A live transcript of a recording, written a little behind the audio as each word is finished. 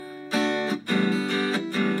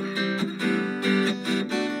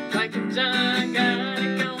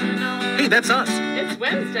that's us. It's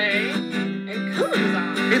Wednesday, and Cougar's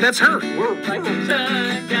on. Hey, that's her. Like a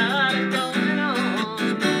ton, got it going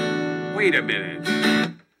on. Wait a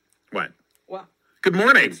minute. What? Well, Good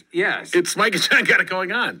morning. Yes. It's Mike and John got it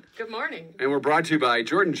going on. good morning. And we're brought to you by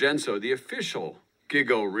Jordan Genso, the official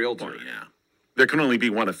Gigo Realtor. Oh, yeah. There can only be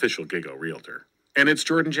one official Gigo realtor, and it's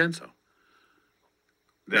Jordan Genso.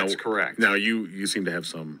 That's Now- correct. Now, you seem to have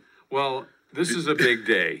some... Well, this is a big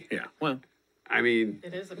day. Yeah, well, I mean,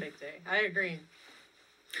 It is a big day. I agree.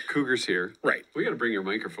 Cougar's here. right. We got to bring your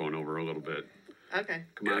microphone over a little bit. Okay.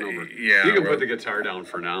 Come on over. Yeah, You can well- put the guitar down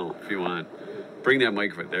for now if you want. Bring that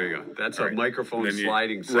microphone. There you go. That's a Right. microphone And then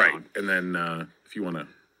sliding sound. Right, and then if you want to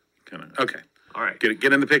kind of... Okay. All right.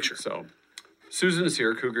 Get in the picture. So, Susan is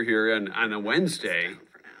here, Cougar here, and on a Wednesday,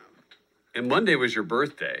 and Monday was your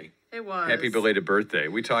birthday. It was. Happy belated birthday.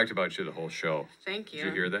 We talked about you the whole show. Thank you.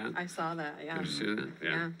 Did you hear that? I saw that, yeah. Did you see that?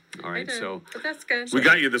 Yeah. All I right, did. so... But that's good. We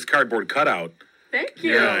got you this cardboard cutout. Thank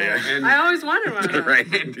you. Yeah. And- I always wanted one. Right.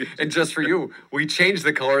 And just for you, we changed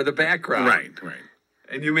the color of the background. Right.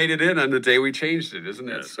 And you made it in on the day we changed it. Isn't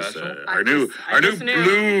that This is, special? our I new just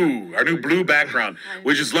knew. blue background,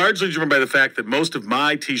 which is largely driven by the fact that most of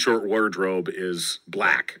my t-shirt wardrobe is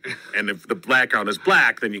black, and if the background is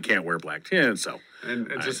black, then you can't wear black tints. So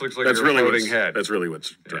And it just looks like that's you're really floating what's, head. That's really what's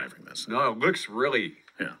driving this. No, it looks really,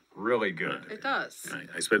 Yeah, really good. It does.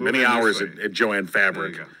 I spent Moving many this hours way. at Joann There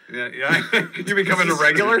Fabric. you go. Yeah. You becoming a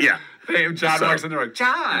regular? Yeah. Hey, John So- walks in there like,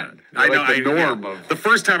 John. I know. Like the norm yeah. of... The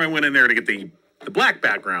first time I went in there to get the black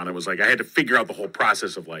background, it was like I had to figure out the whole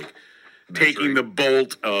process of like taking the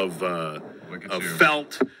bolt of Look at you.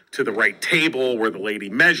 felt to the right table where the lady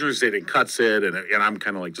measures it and cuts it, and I'm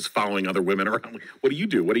kind of like just following other women around. Like, what do you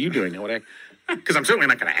do? What are you doing? Because I'm certainly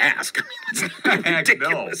not going to ask. I mean, it's Heck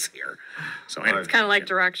ridiculous here. So anyway, It's kind of like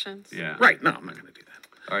directions. Yeah. right? No, I'm not going to do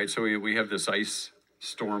that. All right, so we have this ice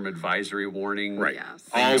storm advisory warning. Right. Yes.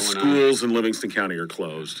 All going on. schools in Livingston County are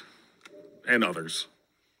closed, and others.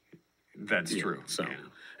 That's true. So Yeah.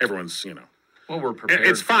 everyone's, Well, we're prepared.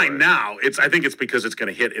 it's for fine it. now. I think it's because it's going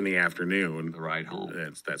to hit in the afternoon. The ride home.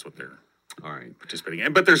 That's what they're All right. participating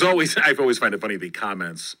in. But there's always, I've always find it funny, the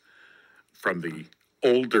comments from the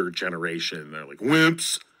older generation. They're like,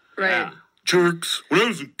 wimps, Right. Yeah. jerks. When I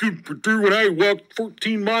was a kid, when I walked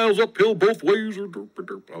 14 miles uphill both ways.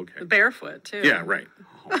 Okay. Barefoot, too. Yeah, right.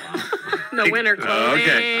 No winter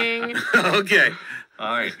clothing. Okay. Okay. All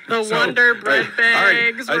right. The So- Wonder bread all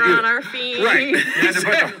right. bags were on our feet. Right. You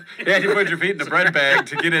had to put your feet in the bread bag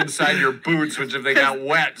to get inside your boots, which if they got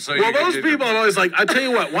wet, so Well, you could those get people are always like, I'll tell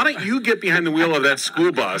you what, why don't you get behind the wheel of that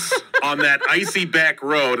school bus on that icy back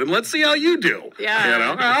road and let's see how you do. Yeah. You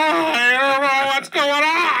know? Oh, I don't know what's going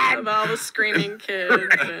on. With all the screaming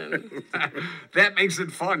kids. And That makes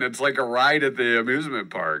it fun. It's like a ride at the amusement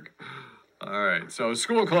park. All right. So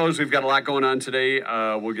school closed. We've got a lot going on today.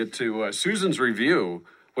 We'll get to Susan's review.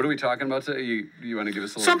 What are we talking about today? You want to give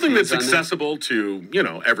us a little Something that's tease on that? accessible to,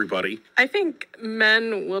 everybody. I think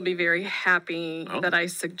men will be very happy Oh. that I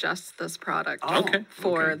suggest this product Okay.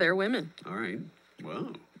 for their women. All right.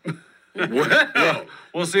 Well, Well,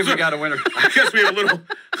 we'll see if we got a winner. I guess we have a little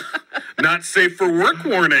not safe for work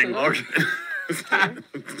warning. Okay.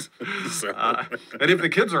 So, And if the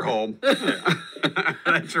kids are home,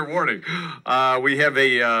 that's your warning. We have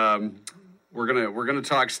we're gonna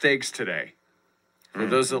talk steaks today. For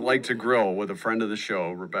those that like to grill, with a friend of the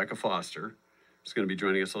show, Rebecca Foster, is going to be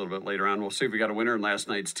joining us a little bit later on. We'll see if we got a winner in last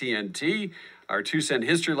night's TNT. Our 2-cent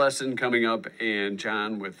history lesson coming up, and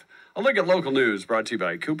John with a look at local news brought to you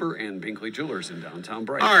by Cooper and Binkley Jewelers in downtown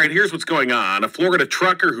Brighton. all right, here's what's going on. A Florida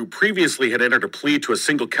trucker who previously had entered a plea to a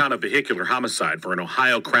single count of vehicular homicide for an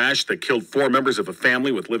Ohio crash that killed 4 members of a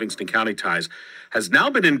family with Livingston County ties has now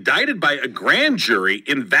been indicted by a grand jury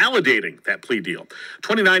invalidating that plea deal.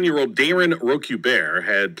 29-year-old Darren Roque-Bear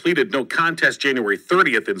had pleaded no contest January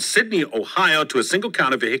 30th in Sydney, Ohio, to a single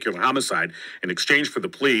count of vehicular homicide. In exchange for the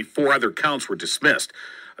plea, 4 other counts were dismissed.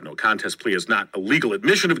 A no contest plea is not a legal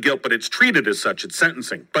admission of guilt, but it's treated as such at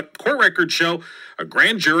sentencing. But court records show a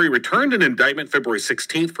grand jury returned an indictment February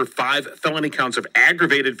 16th for 5 felony counts of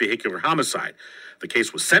aggravated vehicular homicide. The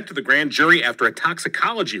case was sent to the grand jury after a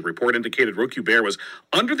toxicology report indicated Roque-Bear was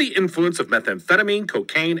under the influence of methamphetamine,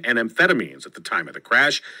 cocaine, and amphetamines at the time of the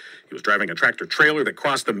crash. He was driving a tractor trailer that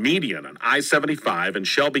crossed the median on I-75 in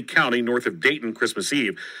Shelby County, north of Dayton, Christmas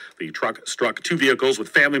Eve. The truck struck 2 vehicles with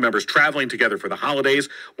family members traveling together for the holidays.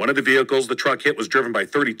 One of the vehicles the truck hit was driven by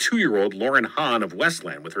 32-year-old Lauren Hahn of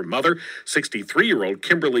Westland with her mother, 63-year-old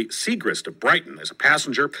Kimberly Segrist of Brighton, as a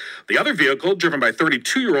passenger. The other vehicle, driven by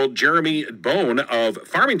 32-year-old Jeremy Bone of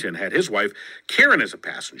Farmington had his wife, Karen, as a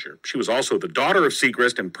passenger. She was also the daughter of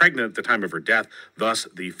Segrist and pregnant at the time of her death, thus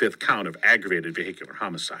the 5th count of aggravated vehicular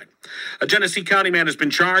homicide. A Genesee County man has been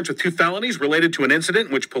charged with 2 felonies related to an incident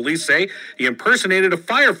in which police say he impersonated a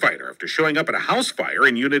firefighter after showing up at a house fire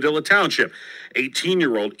in Unadilla Township.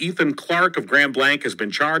 18-year-old Ethan Clark of Grand Blanc has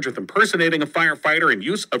been charged with impersonating a firefighter and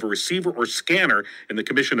use of a receiver or scanner in the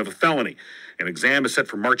commission of a felony. An exam is set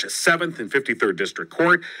for March 7th in 53rd District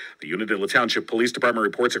Court. The Unadilla Township Police Department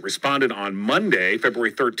reports it responded on Monday,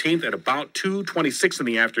 February 13th at about 2:26 in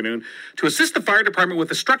the afternoon to assist the fire department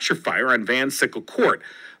with a structure fire on Van Sickle Court.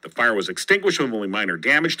 The fire was extinguished with only minor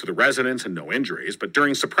damage to the residents and no injuries, but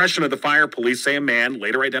during suppression of the fire, police say a man,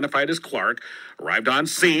 later identified as Clark, arrived on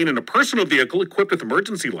scene in a personal vehicle equipped with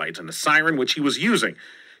emergency lights and a siren which he was using.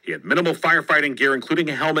 He had minimal firefighting gear, including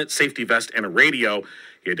a helmet, safety vest, and a radio.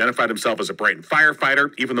 He identified himself as a Brighton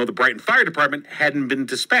firefighter, even though the Brighton Fire Department hadn't been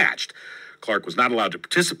dispatched. Clark was not allowed to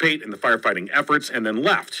participate in the firefighting efforts and then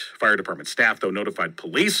left. Fire department staff, though, notified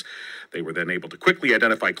police. They were then able to quickly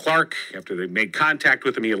identify Clark. After they made contact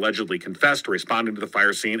with him, he allegedly confessed to responding to the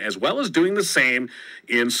fire scene, as well as doing the same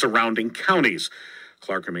in surrounding counties.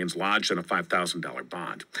 Clark remains lodged in a $5,000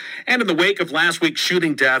 bond. And in the wake of last week's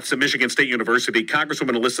shooting deaths at Michigan State University,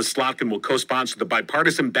 Congresswoman Alyssa Slotkin will co-sponsor the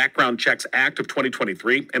Bipartisan Background Checks Act of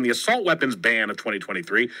 2023 and the Assault Weapons Ban of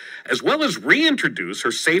 2023, as well as reintroduce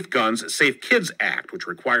her Safe Guns, Safe Kids Act, which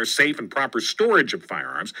requires safe and proper storage of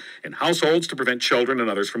firearms in households to prevent children and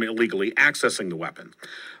others from illegally accessing the weapon.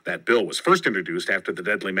 That bill was first introduced after the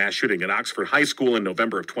deadly mass shooting at Oxford High School in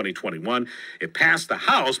November of 2021. It passed the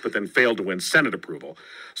House, but then failed to win Senate approval.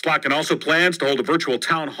 Slotkin also plans to hold a virtual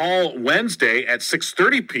town hall Wednesday at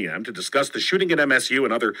 6:30 p.m. to discuss the shooting at MSU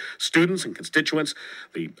and other students and constituents,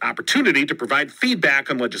 the opportunity to provide feedback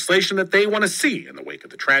on legislation that they want to see in the wake of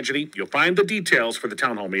the tragedy. You'll find the details for the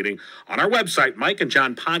town hall meeting on our website,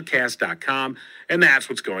 mikeandjohnpodcast.com, and that's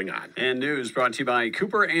what's going on. And news brought to you by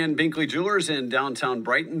Cooper and Binkley Jewelers in downtown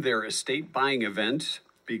Brighton. Their estate buying event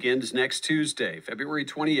begins next Tuesday, February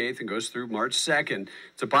 28th, and goes through March 2nd.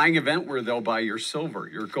 It's a buying event where they'll buy your silver,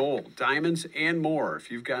 your gold, diamonds, and more. If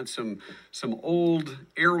you've got some old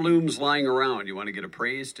heirlooms lying around, you want to get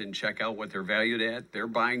appraised and check out what they're valued at, they're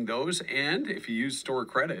buying those. And if you use store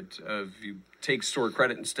credit, if you take store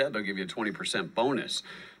credit instead, they'll give you a 20% bonus.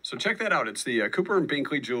 So check that out. It's the Cooper and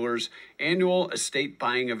Binkley Jewelers annual estate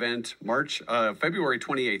buying event, February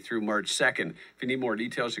 28th through March 2nd. If you need more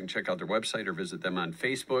details, you can check out their website or visit them on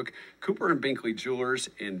Facebook. Cooper and Binkley Jewelers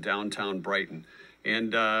in downtown Brighton.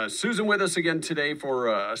 And Susan with us again today for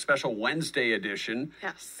a special Wednesday edition.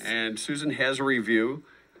 Yes. And Susan has a review.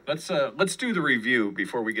 Let's do the review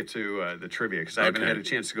before we get to the trivia, because I haven't had a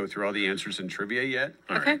chance to go through all the answers in trivia yet.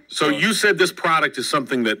 All right. Okay. So you said this product is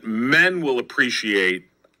something that men will appreciate.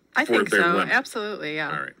 I for think their so. women. Absolutely,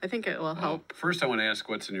 yeah. All right. I think it will help. First, I want to ask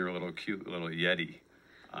what's in your cute little Yeti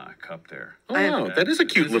cup there. Oh, I- wow, that is a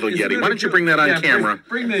cute little Isn't Yeti. it Why a don't you cute- bring that on yeah, camera?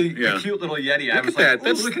 Bring the cute little Yeti. Look at that.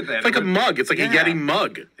 That's look at that. It's like a mug. It's like a Yeah. Yeti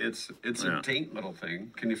mug. It's Yeah. a dainty little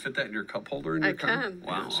thing. Can you fit that in your cup holder in I your car? can.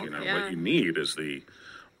 Wow. So, Okay. Yeah. what you need is the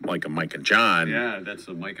like a Mike and John Yeah, that's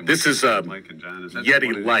the Mike and This is, Mike and John. Is that what it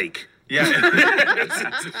is? Yeti-like. Yeah.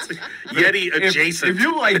 Yeti adjacent. If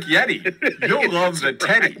you like Yeti, you'll love the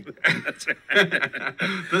Teddy.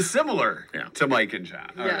 The similar Yeah. to Mike and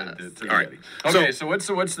John. Yes. To the All right. Yeti. Okay, so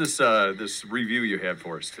what's this review you have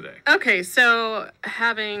for us today? Okay, so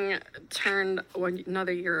having turned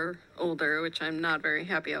another year older, which I'm not very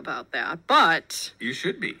happy about that, but You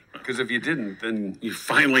should be, because if you didn't, then You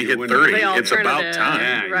finally You hit wouldn't- 30. The It's about alternative. time.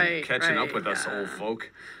 yeah, you're Right, catching up right, with us yeah. old folk.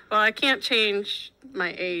 well, I can't change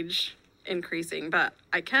my age increasing, but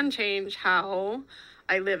I can change how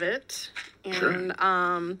I live it. And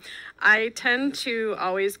I tend to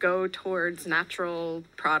always go towards natural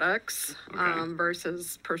products Okay.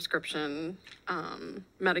 versus prescription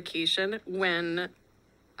medication when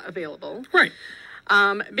available. Right.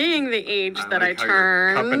 Being the age that I like how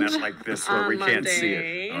you're cupping turned it like this where we on can't see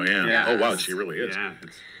it. Monday, Oh, yeah. Yes. Oh, wow. She really is. Yeah.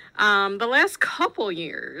 the last couple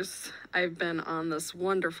years, I've been on this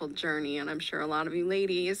wonderful journey, and I'm sure a lot of you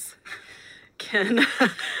ladies can.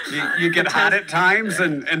 You get hot at times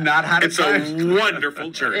and not hot It's at a times.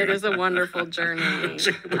 wonderful journey. It is a wonderful journey.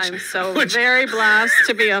 I'm so which- very blessed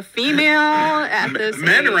to be a female at this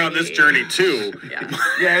Men are on this age. journey, too. Yeah.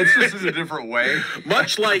 Yeah, it's just in a different way.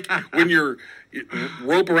 Much like when you're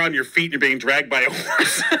rope around your feet and you're being dragged by a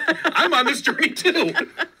horse. I'm on this journey, too.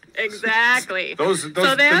 Exactly. Those So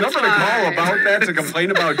the that's number to call why- about that to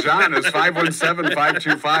complain about John is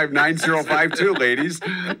 517-525-9052, ladies.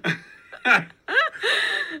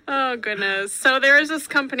 Oh, goodness. So there is this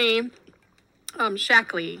company,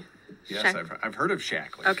 Shackley. Yes, Shack- I've heard of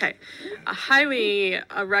Shackley. Okay. I highly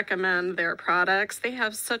recommend their products. They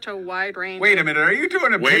have such a wide range. Wait a minute, are you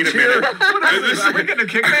doing a Wait pitch a here? minute. What is this? Are we getting a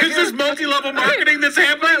kickback Is this here? multi-level marketing that's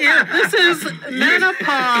happening here? This is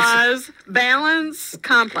Menopause Balance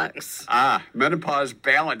Complex. Menopause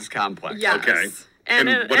Balance Complex. Yes. Okay. And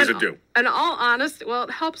what does it do? In all honesty, well,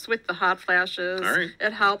 it helps with the hot flashes. All right.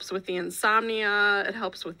 It helps with the insomnia. It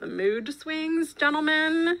helps with the mood swings,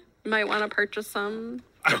 gentlemen. You might want to purchase some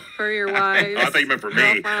for your wives. I thought you meant for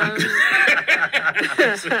me.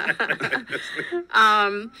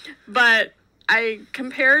 But I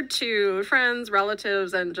compared to friends,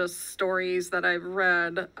 relatives, and just stories that I've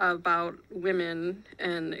read about women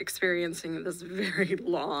and experiencing this very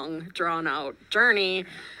long, drawn-out journey.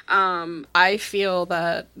 I feel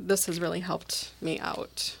that this has really helped me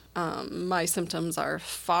out. My symptoms are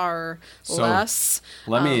far less.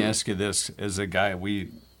 Let me ask you this: as a guy,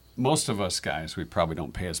 most of us guys, we probably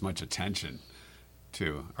don't pay as much attention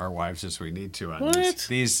to our wives as we need to on What?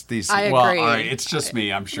 these. I well, agree. all right, it's just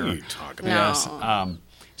me, I'm sure. What are you talking No. about? Yes.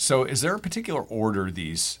 So, is there a particular order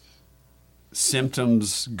these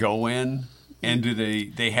symptoms go in, and do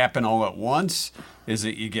they happen all at once? Is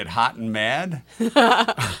it you get hot and mad?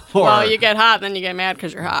 Well, you get hot, then you get mad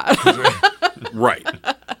because you're hot. Right.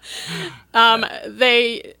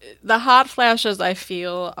 The hot flashes, I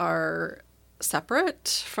feel, are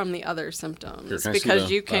separate from the other symptoms Here, can I see because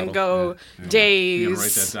the you can bottle? go You days gonna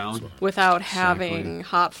write that down? without having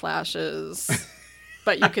hot flashes,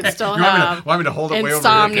 but you can still You have want me to hold it way over here?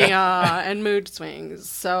 insomnia and mood swings.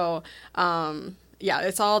 So, yeah,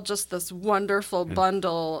 it's all just this wonderful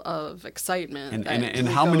bundle of excitement. And that and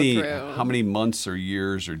we how go many through. months or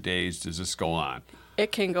years or days does this go on?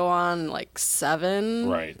 It can go on like 7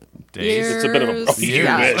 Right. Days. years. It's a bit of a-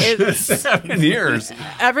 Yeah, it's, 7 years.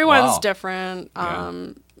 everyone's Wow. different. Yeah.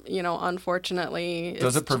 Unfortunately,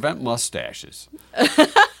 Does it's it prevent mustaches?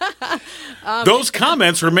 Those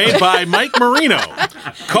comments were made by Mike Marino.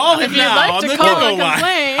 Call him If you'd now like on to the call Go and line.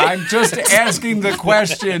 complain, I'm just asking the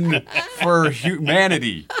question for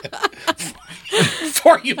humanity.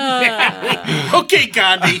 For humanity. Okay,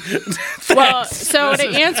 Gandhi. well, so to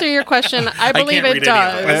answer your question, I believe can't it read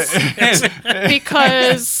any of does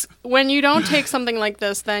because when you don't take something like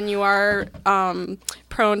this, then you are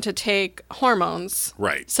prone to take hormones,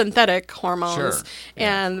 Right. synthetic hormones, Sure.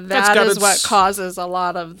 and That's that got is what its- causes a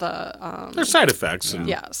lot of the There's side effects. And,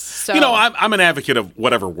 yes. So I'm an advocate of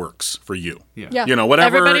whatever works for you. yeah,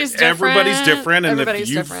 Whatever. everybody's different. Everybody's different. And Everybody's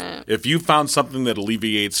if different. if you found something that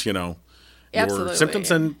alleviates, your Absolutely. symptoms,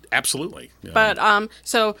 then absolutely. But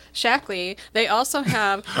so Shackley, they also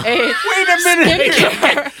have a Wait a minute.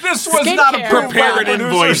 skincare. This was not Skincare. approved by prepare the an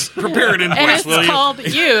producers. invoice. Prepare an And invoice, it's will you? called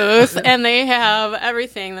Youth, and they have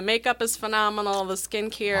everything. The makeup is phenomenal. The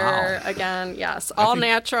skincare, again, yes, all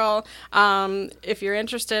natural. If you're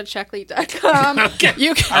interested, Shackley.com.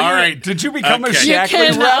 You can All right. Did you become a Okay. You Shackley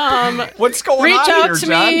can rep? What's going reach on out here, to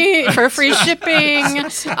John? me for free shipping.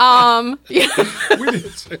 I'd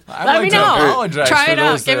Let like me to know. apologize Try for it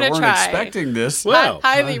out. those Give that it a weren't try. expecting this. Well,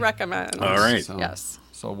 Highly recommend. all right. So, Yes.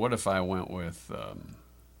 So what if I went with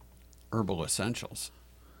herbal essentials?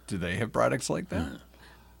 Do they have products like that?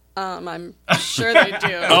 I'm sure they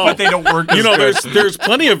do. But they don't work. as good. there's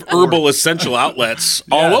plenty of herbal essential outlets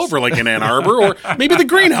all over, like in Ann Arbor, or maybe the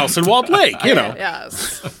greenhouse in Walt Lake.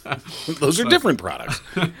 Yes. Those are different products.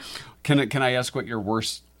 Can I ask what your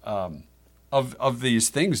worst of these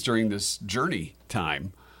things during this journey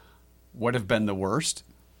time? What have been the worst?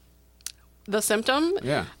 The symptom?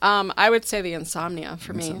 Yeah. I would say the insomnia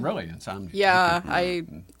for me. Really, insomnia. Yeah, Okay.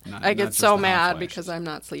 I Not get just so the hot mad flashes. because I'm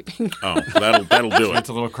not sleeping. Oh, that'll do It's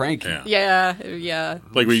it. a little cranky. Yeah. yeah.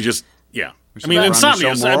 Like when you just I should mean, have her on the insomnia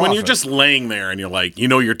show is more when you're often. just laying there and you're like,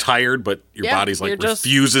 you're tired, but your Yeah, body's like you're just-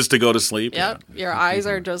 refuses to go to sleep. Yep. Your eyes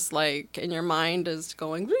are just like, and your mind is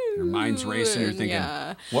going. Your mind's racing. You're and thinking,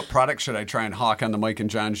 yeah. what product should I try and hawk on the Mike and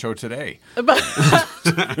John show today?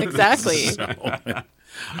 Exactly.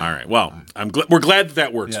 All right. Well, we're glad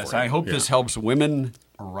that works Yes, for you. I hope Yeah. this helps women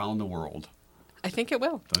around the world. I think it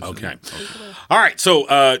will. Okay. All right.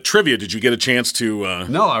 So, trivia. Did you get a chance to?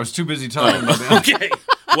 No, I was too busy talking about that. Okay.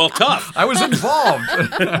 Well, tough. I was involved.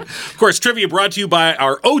 Of course, trivia brought to you by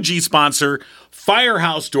our OG sponsor,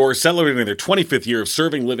 Firehouse Door, celebrating their 25th year of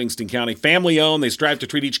serving Livingston County. Family owned. They strive to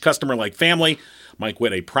treat each customer like family. Mike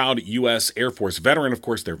Witt, a proud U.S. Air Force veteran. Of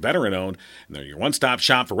course, they're veteran owned. And they're your one-stop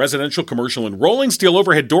shop for residential, commercial, and rolling steel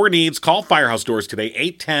overhead door needs. Call Firehouse Doors today,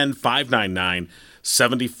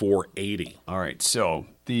 810-599-7480. All right, so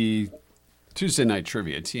the Tuesday night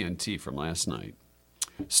trivia, TNT from last night.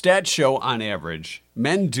 Stats show on average,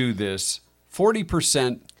 men do this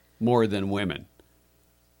 40% more than women.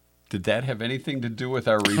 Did that have anything to do with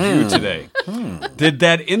our review today? Did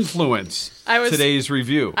that influence today's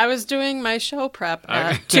review? I was doing my show prep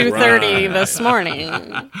at 2:30 this morning.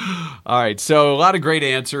 All right, so a lot of great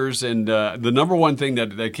answers, and the number one thing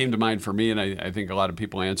that came to mind for me, and I think a lot of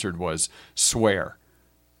people answered, was swear.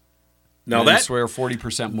 Now Men that swear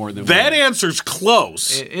 40% more than that women. answer's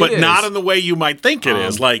close, It but is. not in the way you might think it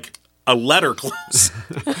is, like a letter close.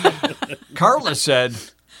 Carla said,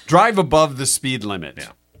 drive above the speed limit.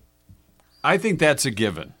 Yeah. I think that's a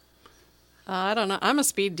given. I don't know. I'm a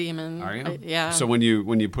speed demon. Are you? Yeah. So when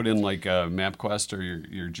you put in like MapQuest or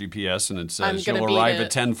your GPS and it I'm says gonna you'll beat arrive it.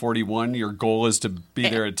 at 10:41, your goal is to be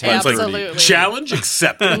there at It's like 10:30. Absolutely. challenge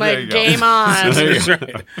accepted. I'm There like, you go. game on. That's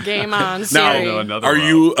right. Game on. Now, Siri. another are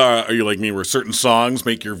route. you like me, where certain songs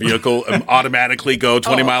make your vehicle automatically go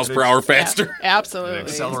 20 miles per hour faster? Yeah, absolutely. It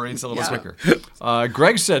accelerates a little Yeah. quicker.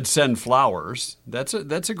 Greg said send flowers. That's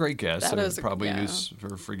a great guess. That I is would a- probably yeah. use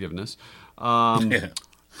for forgiveness. Yeah.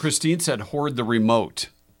 Christine said hoard the remote.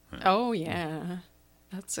 Oh yeah,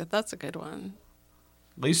 that's a good one.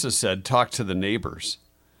 Lisa said talk to the neighbors.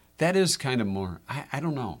 That is kind of more, I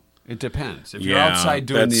don't know. It depends. If you're Yeah, outside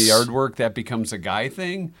doing the that's- yard work, that becomes a guy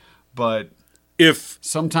thing. But If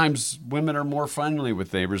sometimes women are more friendly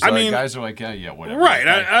with neighbors. I Like, mean- guys are like, yeah, whatever. right,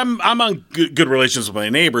 That guy- I'm on good relations with my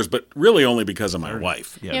neighbors, but really only because of my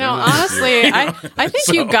wife. yeah, You they're know, not- honestly, I think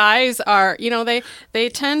you guys are, they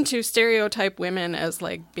tend to stereotype women as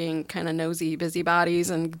like being kind of nosy busybodies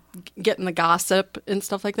and getting the gossip and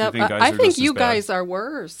stuff like that. think guys I are think just as you bad? guys are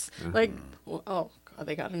worse. Like, oh, God,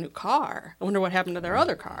 they got a new car. I wonder what happened to their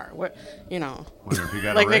other car. What, Wonder if you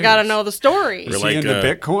got a like they got to raise. know the story. You're Is like, he into uh,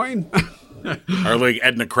 Bitcoin? Or like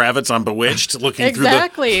Edna Kravitz on Bewitched, looking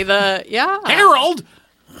Exactly. yeah. through the Harold.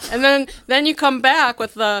 And then you come back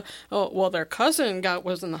with their cousin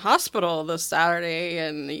was in the hospital this Saturday,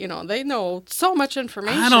 and they know so much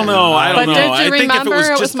information. I don't know. But know. did you I think remember if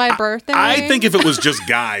it was just my birthday? I think if it was just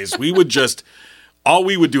guys, we would just. All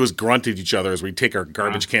we would do is grunt at each other as we take our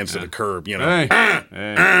garbage cans to the curb. Hey.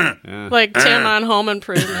 like Tim on Home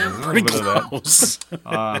Improvement. Pretty bit of that. Close.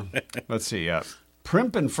 Let's see.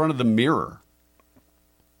 Primp in front of the mirror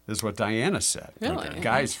is what Diana said. Really?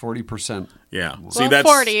 Guys, 40%. Yeah. Well, See, that's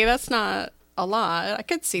 40. That's not a lot. I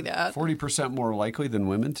could see that. 40% more likely than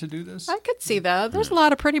women to do this? I could see that. There's a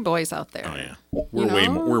lot of pretty boys out there. Oh yeah,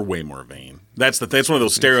 we're way more vain. That's one of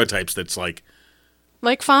those stereotypes that's like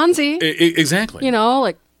Like Fonzie. exactly.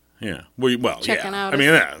 Like Yeah. Well, Checking yeah. out I mean,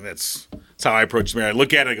 yeah, that's how I approach me. I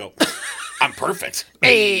look at it and go, I'm perfect.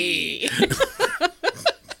 hey.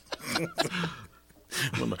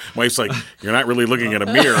 When my wife's like, you're not really looking at a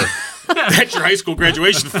mirror. That's your high school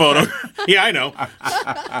graduation photo. Yeah, I know.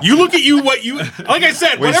 You look at what you, like I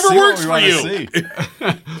said, whatever See what works we for wanna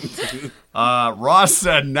you. see. Ross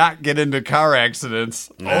said not get into car accidents.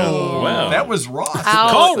 Oh, wow. That was Ross.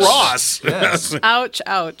 Ouch. Call Ross. Yes. Ouch,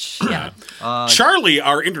 ouch. Yeah. Charlie,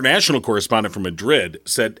 our international correspondent from Madrid,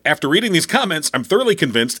 said, after reading these comments, I'm thoroughly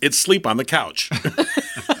convinced it's sleep on the couch.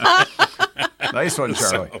 Nice one,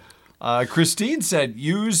 Charlie. Christine said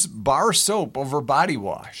use bar soap over body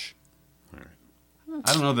wash.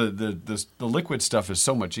 I don't know, the liquid stuff is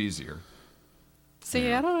so much easier.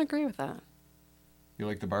 See, I don't agree with that. You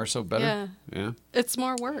like the bar soap better? Yeah. It's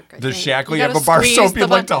more work. Does think. Shackley You have gotta a bar squeeze soap the you'd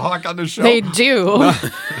like to button. hawk on the show? They do.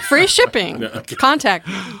 Free shipping. Contact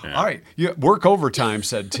me. All right. Work overtime,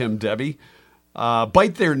 said Tim Debbie.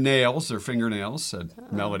 Bite their nails, their fingernails, said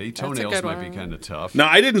Melody. Toenails good might be one. kind of tough. Now,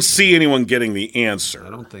 I didn't see anyone getting the answer. I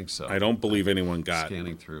don't think so. I don't believe anyone got.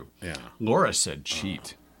 Scanning through. Yeah. Laura said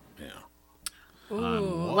cheat. Yeah.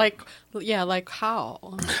 Ooh, like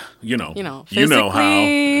how? You know how.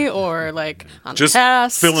 Physically or like on Just a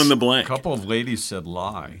test. fill in the A blank. couple of ladies said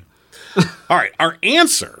lie. All right, our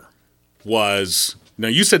answer was, now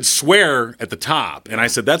you said swear at the top, and I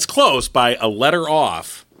said that's close by a letter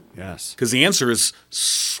off, Yes. because the answer is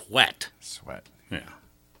sweat. Sweat. Yeah.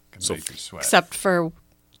 Can So- make you sweat. Except for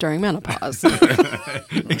during menopause.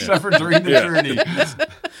 Except for during the journey.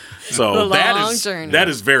 So The that long is journey. that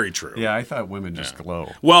is very true. Yeah, I thought women just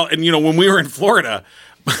glow. Well, and when we were in Florida,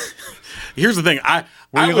 here's the thing.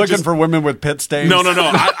 Were you looking for women with pit stains? No.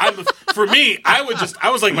 For me, I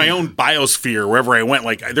was like my own biosphere wherever I went.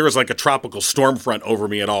 Like there was like a tropical storm front over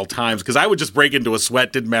me at all times because I would just break into a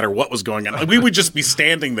sweat. Didn't matter what was going on. Like, we would just be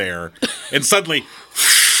standing there, and suddenly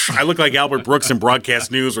I look like Albert Brooks in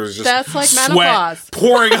broadcast news, where it's just That's like sweat menopause.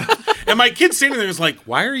 pouring. And my kid standing there was like,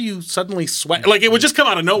 "Why are you suddenly sweating?" Like it would just come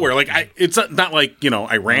out of nowhere. Like it's not like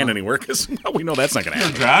I ran anywhere because we know that's not going to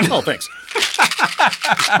happen. John. Oh, thanks.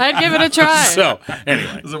 I'd give it a try. So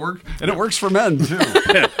anyway. Does it work? And it works for men, too.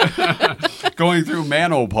 Going through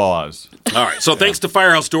menopause. All right. So thanks to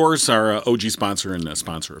Firehouse Doors, our OG sponsor and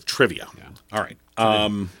sponsor of trivia. All right.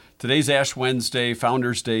 Today's Ash Wednesday,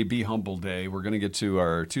 Founders Day, Be Humble Day. We're going to get to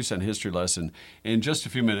our 2-cent history lesson in just a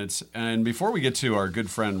few minutes. And before we get to our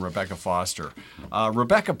good friend Rebecca Foster,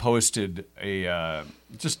 Rebecca posted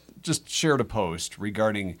just shared a post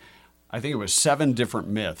regarding, I think it was 7 different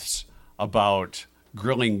myths about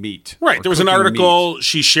grilling meat. Right. There was an article.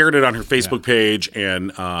 She shared it on her Facebook page,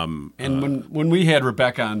 and when we had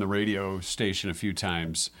Rebecca on the radio station a few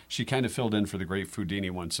times, she kind of filled in for the great Foodini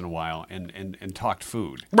once in a while and talked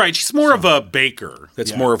food. Right. She's more of a baker.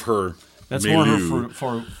 That's more of her. That's milieu. more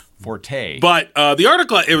her forte. But the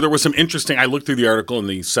article, there was some interesting. I looked through the article in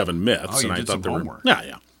the 7 myths, Oh, you and I did thought some there homework. were.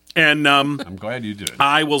 Yeah. And I'm glad you did.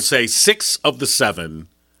 I will say 6 of the 7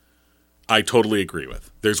 I totally agree with.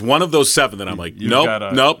 There's one of those 7 that I'm like,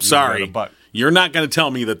 nope, sorry. You're not going to tell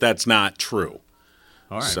me that that's not true.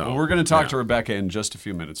 All right. So, well, we're going to talk to Rebecca in just a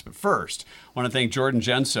few minutes. But first, I want to thank Jordan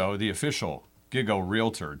Genso, the official Giggle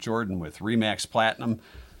Realtor. Jordan with Remax Platinum,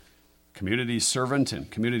 community servant and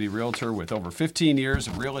community realtor with over 15 years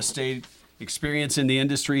of real estate experience in the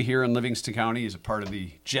industry here in Livingston County. He's a part of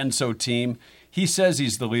the Genso team. He says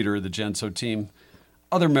he's the leader of the Genso team.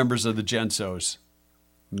 Other members of the Gensos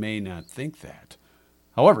may not think that.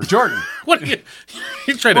 However, Jordan. What are you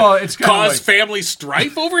trying to cause family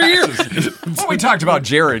strife over here? Well, we talked about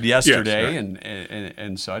Jared yesterday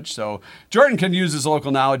and such. So Jordan can use his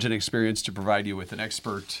local knowledge and experience to provide you with an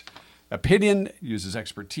expert opinion, uses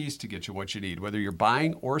expertise to get you what you need, whether you're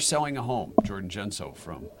buying or selling a home. Jordan Genso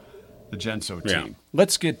from the Genso team. Yeah.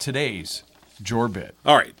 Let's get today's Jor Bit.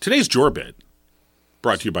 All right. Today's Jor Bit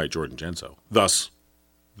brought to you by Jordan Genso. Thus,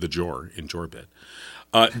 the Jor in Jor Bit.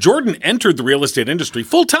 Jordan entered the real estate industry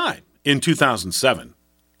full-time in 2007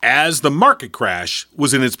 as the market crash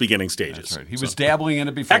was in its beginning stages. That's right. He was dabbling in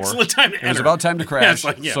it before. Excellent time to enter. It was about time to crash.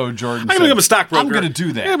 So Jordan said, I'm going to be a stockbroker. I'm going to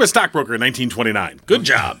do that. I'm a stockbroker in 1929. Good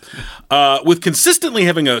job. With consistently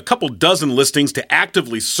having a couple dozen listings to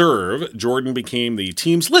actively serve, Jordan became the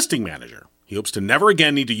team's listing manager. He hopes to never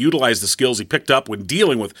again need to utilize the skills he picked up when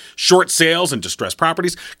dealing with short sales and distressed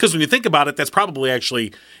properties. Because when you think about it, that's probably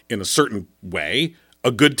actually, in a certain way, a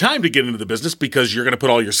good time to get into the business because you're going to put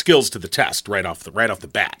all your skills to the test right off the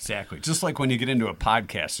bat. Exactly. Just like when you get into a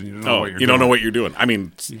podcast and you don't know what you're doing. You don't know what you're doing. I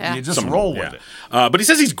mean, you just roll with it. But he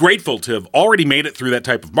says he's grateful to have already made it through that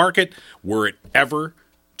type of market were it ever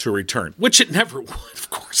to return, which it never would, of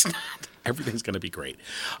course not. Everything's going to be great.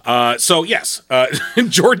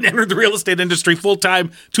 Jordan entered the real estate industry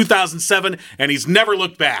full-time 2007, and he's never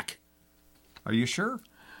looked back. Are you sure?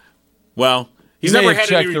 Well, he's You may never have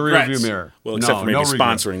had any checked the regrets. rearview mirror. Well, except for maybe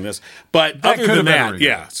sponsoring this. But That other could than have been a that,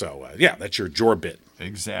 regret. so that's your Jor Bit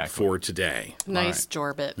Exactly. for today. Nice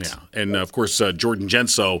Jorbit. Yeah, and of course, Jordan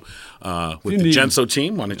Genso with You the need- Genso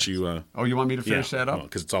team. Why don't you? Oh, you want me to finish that up?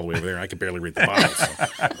 Because it's all the way over there. I can barely read the bottle, so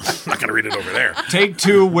I'm not going to read it over there. Take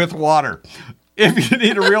 2 with water. If you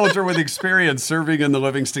need a realtor with experience serving in the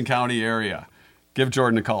Livingston County area, give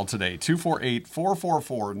Jordan a call today,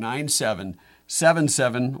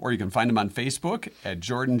 248-444-9777, or you can find him on Facebook at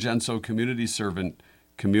Jordan Genso Community Servant,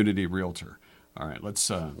 Community Realtor. All right, let's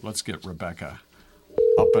get Rebecca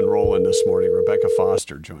up and rolling this morning. Rebecca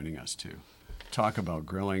Foster joining us to talk about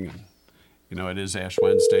grilling. And, it is Ash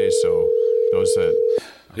Wednesday, so those that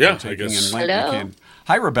are I taking guess. in Lent, you Hello. can.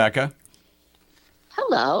 Hi, Rebecca.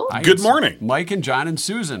 Hello. Hi, Good it's morning. Mike and John and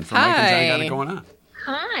Susan from Mike and John Got It Going On.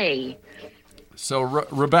 Hi. So,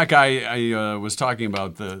 Rebecca, I was talking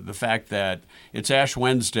about the fact that it's Ash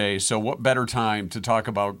Wednesday, so what better time to talk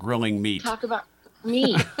about grilling meat Talk about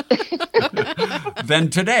me. than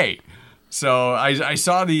today? So I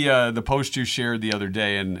saw the post you shared the other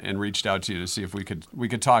day and reached out to you to see if we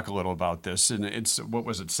could talk a little about this. And it's, what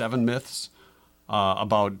was it, 7 myths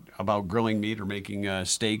about grilling meat or making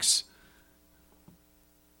steaks?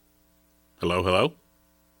 Hello?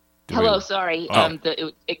 Hello, sorry. Oh.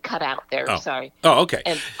 It cut out there. Oh. Sorry. Oh, okay.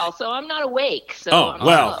 And also, I'm not awake. So Oh, I'm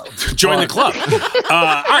well, slow. join the club.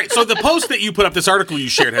 All right, so the post that you put up, this article you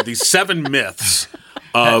shared, had these 7 myths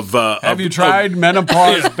of... Have you tried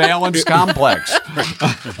Menopause Balance Complex?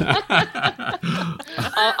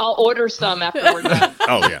 I'll order some after we're done.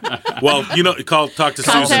 Oh, yeah. Well, talk to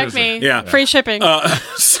Contact Susan. me. Yeah. Free shipping.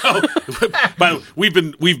 So, but we've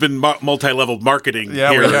been multi-level marketing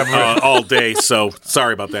Yeah, here we have. all day, so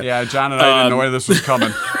sorry about that. Yeah, John and I didn't know where this was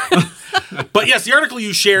coming. But yes, the article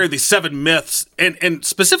you shared, the 7 myths, and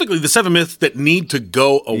specifically the 7 myths that need to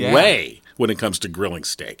go away when it comes to grilling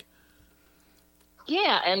steak.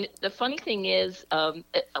 Yeah, and the funny thing is, I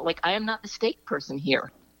am not the steak person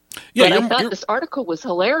here. Yeah, But I thought this article was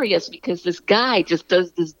hilarious because this guy just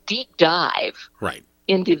does this deep dive right.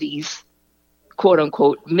 into these quote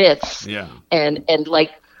unquote myths. Yeah. And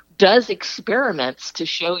like does experiments to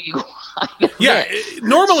show you why they're Yeah, myths.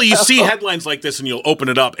 normally you see headlines like this and you'll open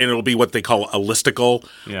it up and it'll be what they call a listicle,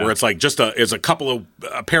 Yeah. where it's like just a couple of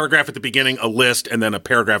a paragraph at the beginning, a list, and then a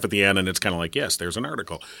paragraph at the end, and it's kind of like, yes, there's an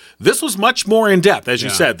article. This was much more in depth, as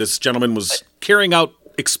you said. This gentleman was carrying out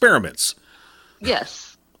experiments.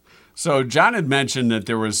 Yes. So John had mentioned that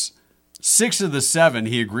there was 6 of the 7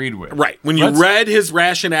 he agreed with. Right. When you read his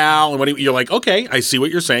rationale and you're like, okay, I see what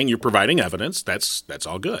you're saying. You're providing evidence. That's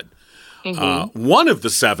all good. One of the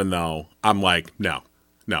 7, though, I'm like, no,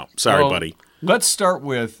 sorry, buddy. Let's start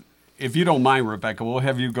with, if you don't mind, Rebecca, we'll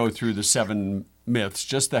have you go through the 7 myths,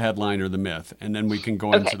 just the headline or the myth, and then we can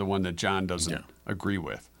go into the one that John doesn't agree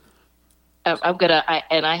with. I'm gonna,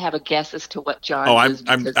 and I have a guess as to what John.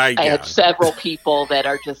 I have several people that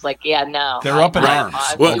are just like, yeah, no. They're up in arms.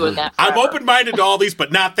 I'm doing that I'm forever. open-minded to all these,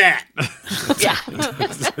 but not that. Yeah.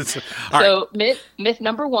 All right. Myth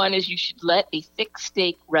number 1 is you should let a thick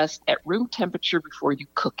steak rest at room temperature before you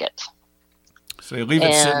cook it. So you leave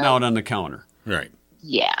it sitting out on the counter. Right.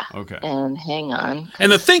 Yeah. Okay. And hang on.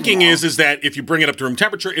 And the thinking is that if you bring it up to room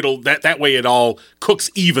temperature, it'll that way it all cooks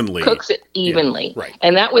evenly. Cooks it evenly. Yeah, right.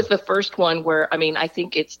 And that was the first one where, I mean, I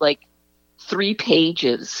think it's like 3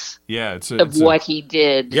 pages Yeah, of what he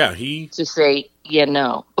did Yeah, to say,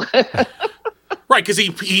 no. right, because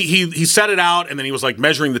he set it out and then he was like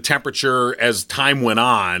measuring the temperature as time went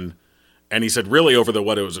on. And he said, really, over the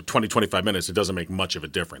 20-25 minutes, it doesn't make much of a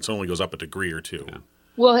difference. It only goes up a degree or 2. Yeah.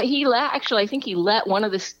 Well, I think he let one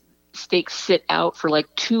of the steaks sit out for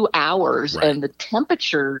like 2 hours, Right. and the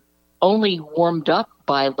temperature only warmed up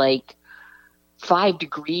by like 5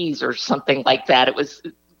 degrees or something like that. It was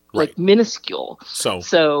like minuscule.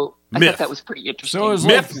 So I myth. thought that was pretty interesting. So it was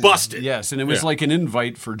Myth busted. Yes, and it was like an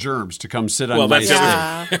invite for germs to come sit on Well, my that's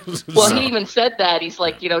steak. everything. Well, he even said that. He's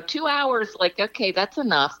like, 2 hours, like, okay, that's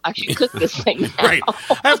enough. I should cook this thing now. Right.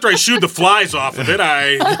 After I shooed the flies off of it,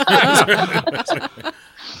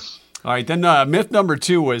 All right, then myth number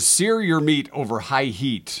 2 was sear your meat over high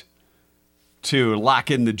heat to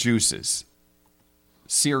lock in the juices.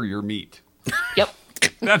 Sear your meat. Yep.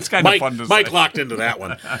 That's kind of fun to Mike say. locked into that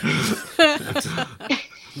one.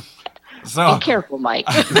 So Be careful, Mike.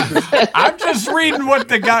 I'm just reading what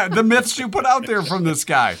the myths you put out there from this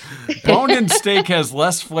guy. Bone-in steak has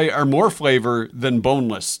less flavor or more flavor than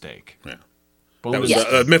boneless steak. Yeah. Boneless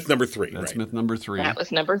That was myth number 3. That's right. myth number 3. That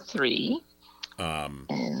was number 3. And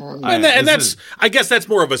that's, I guess that's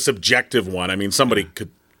more of a subjective one. I mean, somebody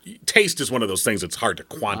could, taste is one of those things that's hard to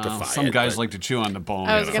quantify. Some guys like to chew on the bone.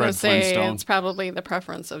 I was going to Fred say Flintstone. it's probably the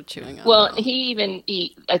preference of chewing on. Well, bone.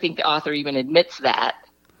 I think the author even admits that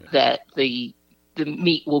the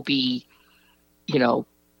meat will be,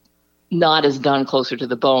 not as done closer to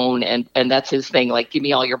the bone, and that's his thing. Like, give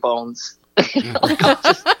me all your bones. Like,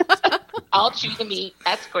 I'll chew the meat.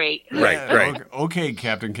 That's great. Right. Okay,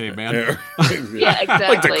 Captain Caveman. Yeah, exactly. I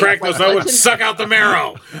like to crack those open and suck out the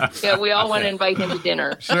marrow. Yeah, we all want to invite him to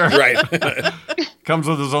dinner. Sure. Right. Comes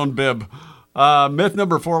with his own bib. Myth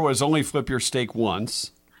number 4 was only flip your steak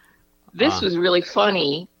once. This was really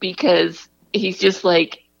funny because he's just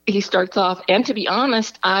like, he starts off, and to be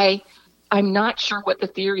honest, I'm not sure what the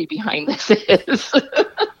theory behind this is.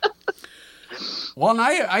 Well, and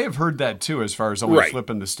I have heard that too, as far as only Right.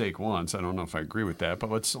 flipping the steak once. I don't know if I agree with that, but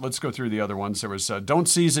let's go through the other ones. There was don't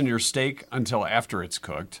season your steak until after it's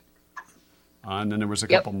cooked, and then there was a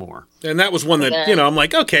couple more. And that was one that, I'm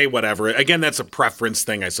like, okay, whatever. Again, that's a preference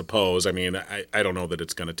thing, I suppose. I mean, I don't know that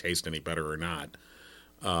it's going to taste any better or not.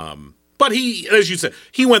 But he, as you said,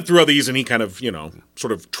 he went through all these and he kind of,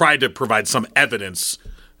 sort of tried to provide some evidence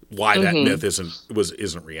why that myth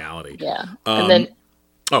isn't reality. Yeah. And then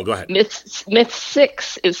Oh, go ahead. myth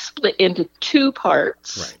 6 is split into 2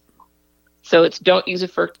 parts. Right. So it's don't use a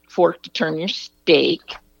fork to turn your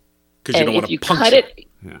steak. Because you don't want to puncture it.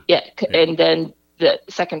 Yeah. And then the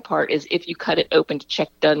second part is if you cut it open to check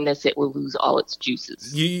doneness, it will lose all its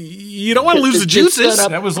juices. You don't want to lose the juices.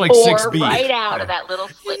 That was like Pour 6B. right out of that little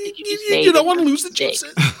slit that you just made. You don't want to lose the steak.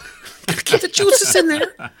 juices. Get the juices in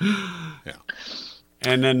there. Yeah.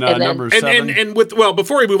 And then number 7. And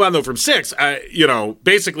before we move on though from 6,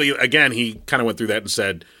 basically again he kind of went through that and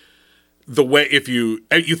said the way if you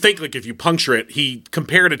think like if you puncture it, he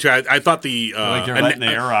compared it to I thought the like you're letting the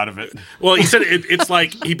air out of it. Well, he said it's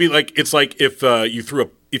like it's like if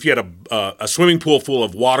if you had a swimming pool full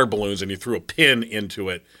of water balloons and you threw a pin into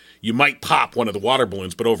it, you might pop one of the water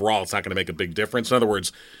balloons, but overall it's not going to make a big difference. In other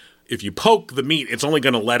words, if you poke the meat, it's only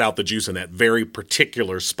going to let out the juice in that very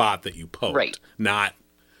particular spot that you poked, Right. not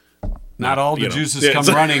Not all the you know. juices Yeah, come it's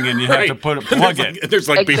like- running, and you have to plug it. There's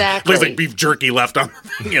like Exactly. there's like beef jerky left on,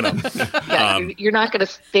 you know. Yeah, you're not going to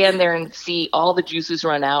stand there and see all the juices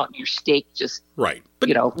run out and your steak just, Right. But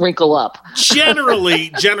wrinkle up.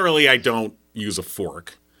 generally, I don't use a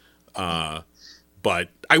fork. But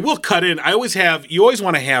I will cut in. You always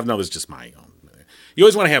want to have, no, this is just my own. You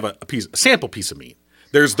always want to have a sample piece of meat.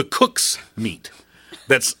 There's the cook's meat.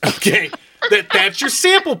 That's okay. That's your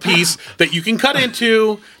sample piece that you can cut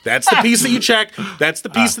into. That's the piece that you check. That's the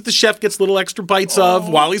piece that the chef gets little extra bites of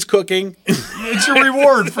while he's cooking. It's your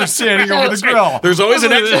reward for standing over the grill. There's always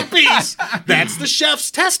an extra piece. That's the chef's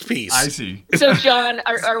test piece. I see. So, John,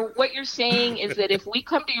 are what you're saying is that if we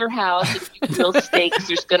come to your house and you grill steaks,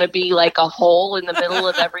 there's going to be like a hole in the middle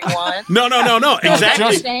of every one? No.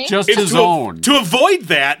 Exactly. Just It's his own. To avoid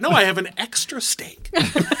that, no, I have an extra steak.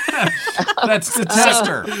 That's the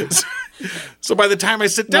tester. So by the time I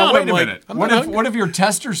sit Now, down, wait I'm a like, minute. I'm What not if hungry. your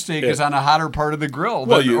tester steak is on a hotter part of the grill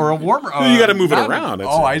Well, or a warmer? you got to move it not- around. That's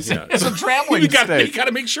Oh, it. I see. Yeah. It's a traveling You got steak.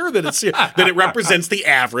 to make sure that that it represents the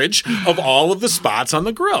average of all of the spots on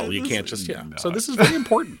the grill. You can't just So this is very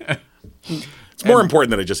important. It's more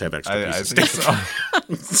important that I just have extra I pieces. think so.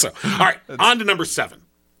 So, all right, on to number 7.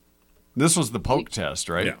 This was the poke test,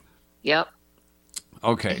 right? Yeah. Yep.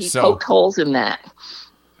 Okay, He so poked holes in that.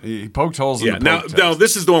 he poked holes in Yeah. the Now, poke test. now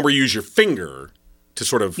this is the one where you use your finger to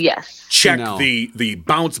sort of Yes. check No. the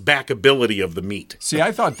bounce back ability of the meat. See,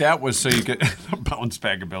 I thought that was so you could bounce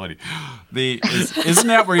back ability. Isn't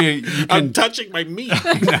that where you I'm can? touching my meat.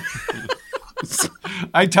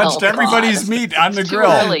 I touched Oh, everybody's God. meat on the Too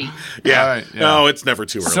grill. early. Yeah. All right, yeah. No, it's never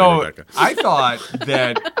too early, So Rebecca. I thought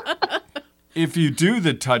that if you do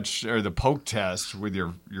the touch or the poke test with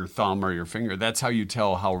your thumb or your finger, that's how you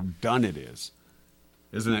tell how done it is.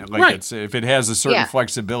 Isn't it? Like Right. if it has a certain Yeah.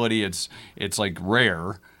 flexibility, it's like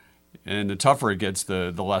rare, and the tougher it gets,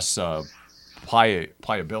 the less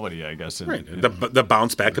pliability, I guess. Right. The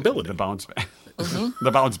bounce back ability. the bounce back, Mm-hmm.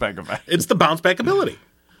 the bounce back effect. It's the bounce back ability.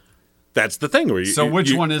 That's the thing. Where you, So which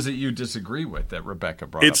you- one is it you disagree with that Rebecca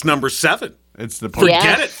brought It's up? number 7. It's the poke. Yeah.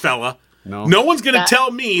 Forget Yes. it, fella. No. No one's going to That-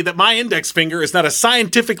 tell me that my index finger is not a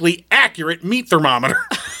scientifically accurate meat thermometer.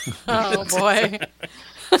 Oh boy.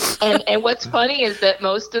 And what's funny is that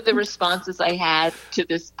most of the responses I had to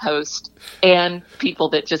this post and people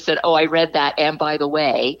that just said, "Oh, I read that," and by the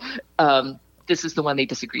way, this is the one they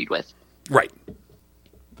disagreed with. Right.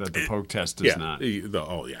 That the poke test does Yeah. not.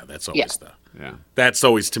 That's always Yeah. Yeah. that's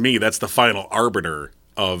always, to me, that's the final arbiter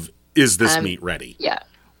of, is this meat ready? Yeah.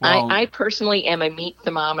 Well- I personally am a meat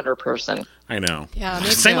thermometer person. I know. Yeah, me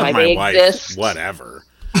Same too. with They my wife. exist. Whatever.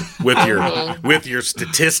 With your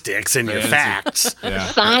statistics and your facts. Yeah.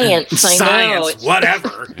 Science, I know. Science, It's-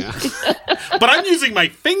 whatever. But I'm using my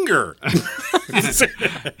finger.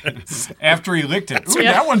 After he licked it, ooh,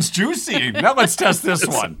 that one's juicy. Now let's test this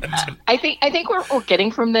one. I think what we're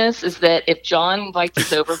getting from this is that if John invites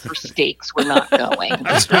us over for steaks, we're not going.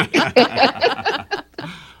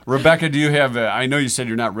 Rebecca, do you have? I know you said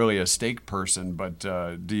you're not really a steak person, but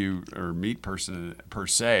do you, or meat person per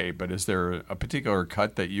se? But is there a particular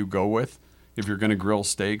cut that you go with if you're going to grill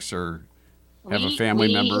steaks or have a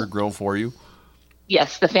family member grill for you?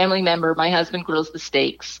 Yes, the family member. My husband grills the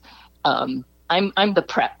steaks. I'm the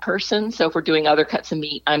prep person, so if we're doing other cuts of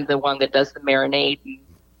meat, I'm the one that does the marinade and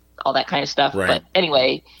all that kind of stuff. Right. But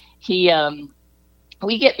anyway,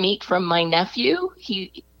 we get meat from my nephew.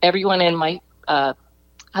 Everyone in my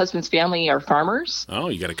husband's family are farmers. Oh,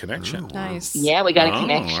 you got a connection. Nice. Yeah, we got a Oh,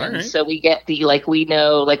 connection. all right. So we get we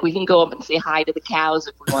can go up and say hi to the cows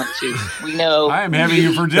if we want to. We know. I am having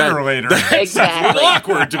you for dinner later. A little Exactly.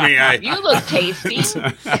 awkward to me. You look tasty.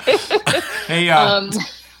 Hey, Um,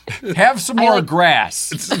 have some more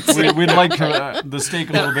grass. We'd like the steak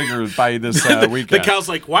a little bigger by this The weekend. cow's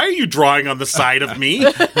like, why are you drawing on the side of me?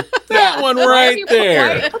 That one why are right you- Why are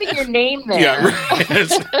there. you putting your name there? Yeah,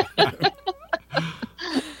 right.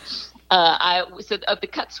 So of the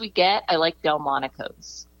cuts we get, I like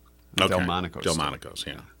Delmonico's, Okay. Delmonico's. Delmonico's,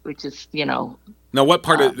 yeah. which is Now, what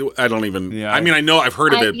part of, I don't even, Yeah. I mean, I know I've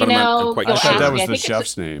heard of it, but I'm not quite I thought sure. that was I the think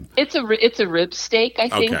chef's name. it's a rib steak, I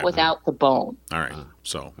think, Okay. without the bone, All right.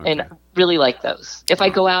 So, and really like those. If I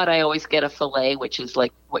go out, I always get a fillet, which is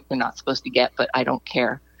like what you're not supposed to get, but I don't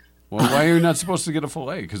care. Well, why are you not supposed to get a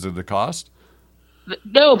fillet? Because of the cost?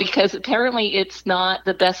 No, because apparently it's not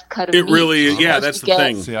the best cut of it meat. really is. You're Yeah, supposed that's to the get-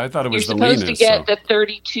 thing. See, I thought it You're was the supposed leanest. to get so- the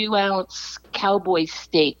 32-ounce cowboy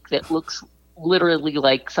steak that looks literally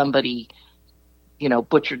like somebody,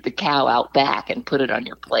 butchered the cow out back and put it on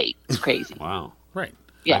your plate. It's crazy. Wow. Right.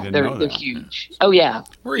 Yeah, didn't they're know that. huge. Oh yeah.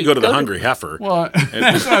 Or you go to the Hungry Heifer. Well,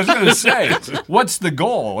 that's what I was going to say. What's the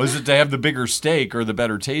goal? Is it to have the bigger steak or the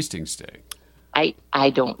better tasting steak? I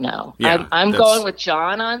don't know. Yeah, I'm that's- going with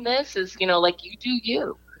John on this. Is like you do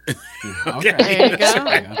you. Okay. There you go.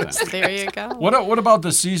 Okay. There you go. What about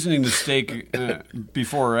the seasoning the steak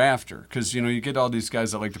before or after? Because you get all these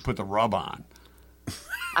guys that like to put the rub on.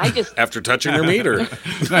 I just After touching their meat, or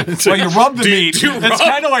Well, you rub the meat. do you It's rub-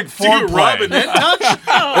 kind of like do you foreplay. rub and then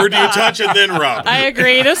touch, or do you touch and then rub? I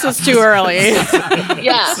agree. This is too early.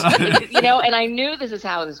 yeah. And I knew this is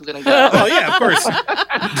how this was going to go. Oh yeah, of course.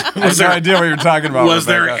 I have no idea what you're talking about. Was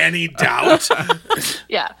there Rebecca. any doubt?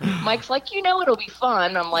 Yeah. Mike's like, it'll be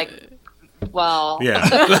fun. I'm like, well, Yeah.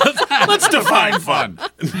 Let's define fun.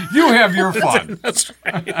 You have your fun. That's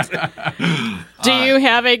right. Do you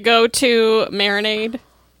have a go-to marinade?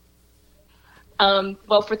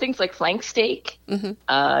 well, for things like flank steak,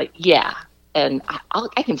 yeah. And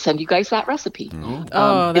I can send you guys that recipe.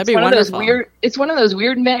 Oh, that'd It's be one wonderful. of those weird. It's one of those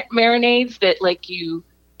weird marinades that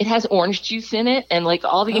it has orange juice in it, and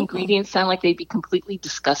all the ingredients sound like they'd be completely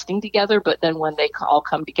disgusting together. But then when they all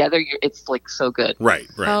come together, it's so good. Right.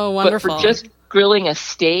 Oh, But wonderful. for just grilling a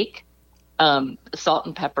steak, salt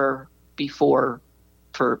and pepper before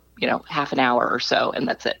for half an hour or so, and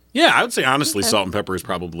that's it. Yeah, I would say honestly, salt and pepper is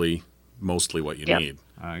probably mostly what you Yep. need.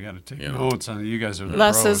 I got to take You know. notes on you guys are the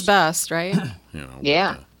Less pros. is best, right?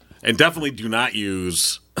 Yeah. And definitely do not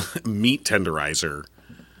use meat tenderizer.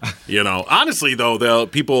 Honestly though,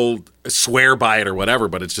 people swear by it or whatever,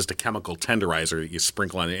 but it's just a chemical tenderizer that you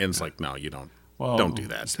sprinkle on it, and it's like, no, you don't. Well, Don't do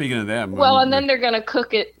that. Speaking of them, Well, and then they're gonna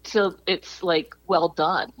cook it till it's well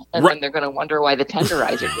done, and Right. then they're gonna wonder why the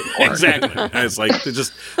tenderizer didn't work. Exactly. It's like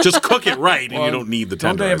just cook it right, and you don't need the tenderizer.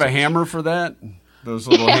 don't they have a hammer for that? Those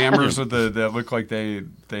little hammers with that look like they have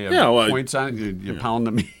Yeah, well, points on it. You pound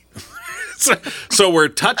the meat. So we're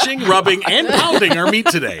touching, rubbing, and pounding our meat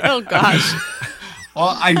today. Oh gosh,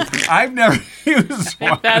 Well, I've never used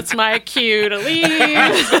one. that's my cue to leave.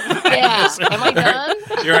 Yeah. Am I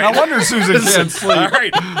done? You're right. No wonder Susan can't sleep. All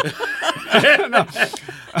right.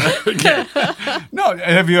 No,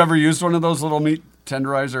 have you ever used one of those little meat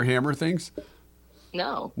tenderizer hammer things?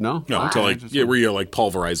 No. No, No, until where you're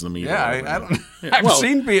pulverizing the meat. Yeah, or whatever. I don't. Yeah, I've well,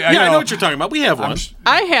 seen. I know what you're talking about. We have one.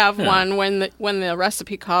 I have one when the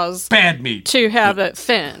recipe calls Bad meat. to have it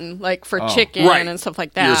thin, like for chicken Right. and stuff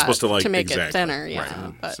like that. You're supposed to, make it exactly. thinner.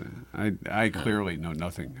 Yeah, Right. but I clearly know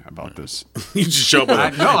nothing about this. You just show up with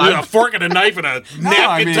I'm- a fork and a knife and a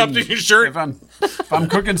napkin tucked in your shirt. If I'm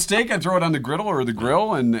cooking steak, I throw it on the griddle or the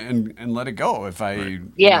grill and let it go. If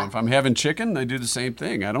if I'm having chicken, I do the same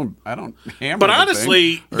thing. I don't hammer. But the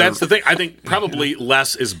honestly, thing. that's the thing. I think probably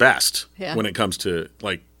less is best Yeah. when it comes to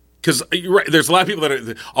because you're right. There's a lot of people that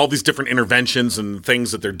are all these different interventions and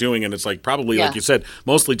things that they're doing, and it's probably Yeah. like you said,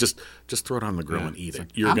 mostly just throw it on the grill and eat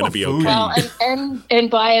it. You're I'm going a to be foodie. okay. Well, and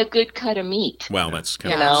buy a good cut of meat. Well, that's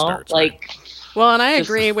kind You of know, starts. Right? well, and I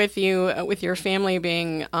agree with you with your family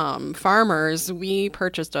being farmers. We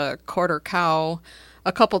purchased a quarter cow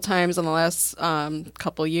a couple times in the last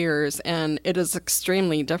couple years, and it is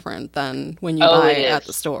extremely different than when you buy it it at is.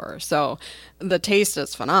 the store. So the taste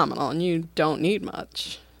is phenomenal, and you don't need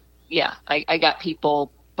much. Yeah, I got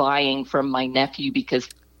people buying from my nephew because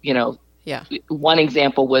Yeah. one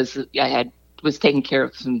example was was taking care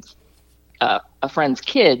of some a friend's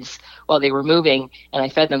kids while they were moving, and I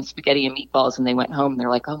fed them spaghetti and meatballs, and they went home and they're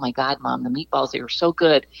like, "Oh my God, Mom, the meatballs, they were so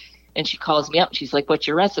good." And she calls me up and she's like, "What's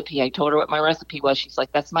your recipe?" I told her what my recipe was. She's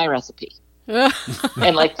like, "That's my recipe."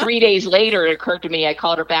 And 3 days later, it occurred to me. I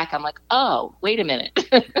called her back. I'm like, "Oh, wait a minute."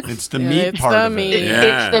 It's the Yeah, meat it's part the of meat. it.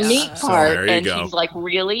 Yeah. It's the meat So part. there you And go. she's like,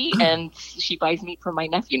 "Really?" And she buys meat from my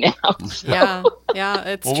nephew now. So, Yeah,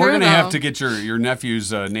 it's Well, true. we're gonna though. have to get your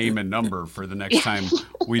nephew's name and number for the next time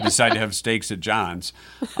we decide to have steaks at John's.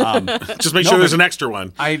 Just make sure there's an extra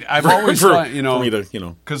one. I've always thought, for me to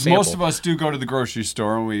because sample. most of us do go to the grocery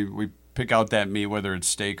store and we pick out that meat, whether it's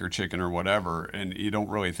steak or chicken or whatever, and you don't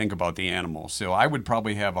really think about the animal. So I would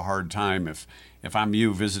probably have a hard time if I'm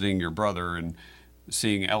you visiting your brother and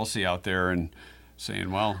seeing Elsie out there and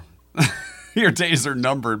saying, "Well, your days are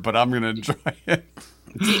numbered, but I'm going to enjoy it."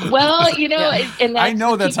 well, and I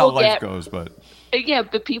know that's how people life get- goes, but Yeah,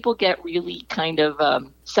 but people get really kind of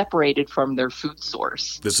separated from their food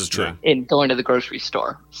source This is true. Yeah. in going to the grocery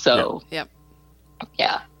store. So, Yep.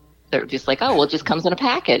 yeah, they're just like, "Oh, well, it just comes in a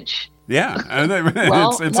package." yeah, and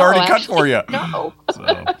Well, it's no, already cut actually, for you. No.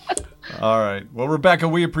 So, all right. Well, Rebecca,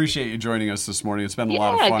 we appreciate you joining us this morning. It's been a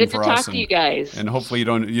lot of Yeah, fun good for to us. talk to you guys. And hopefully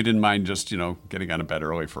you didn't mind just, getting out of bed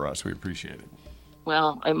early for us. We appreciate it.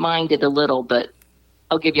 Well, I minded a little, but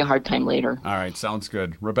I'll give you a hard time later. All right, sounds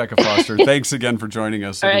good. Rebecca Foster, thanks again for joining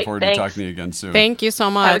us. All Looking right, forward thanks. to talking to you again soon. Thank you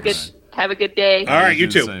so much. Have a good day. All right, you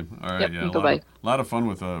do the too. same. All right, Yep, yeah. bye-bye. A lot of fun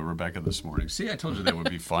with Rebecca this morning. See, I told you that would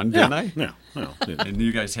be fun, didn't I? Yeah. Well, And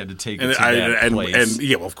you guys had to take it and, to that place. and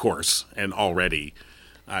yeah, well, of course. And already,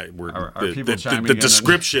 Are the, people the, chiming the in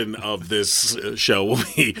description of this show will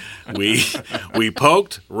be we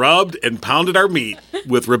poked, rubbed, and pounded our meat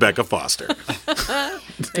with Rebecca Foster,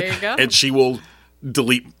 There you go. and she will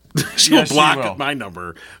delete. She Yes, will block she will. my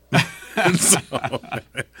number. But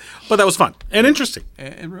that was fun and interesting.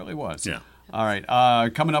 It really was. Yeah. All right.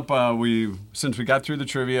 Coming up, since we got through the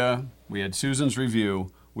trivia, we had Susan's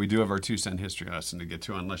review. We do have our 2-cent history lesson to get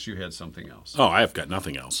to, unless you had something else. Oh, I've got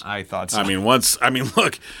nothing else. I thought so.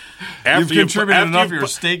 Look, after contributed enough of your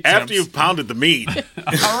steak after tips. you've pounded the meat, All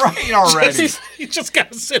right, already. you just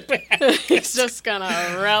gotta sit back. He's just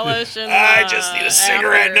gonna relish in I just need a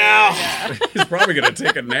cigarette now. He's probably going to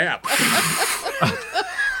take a nap.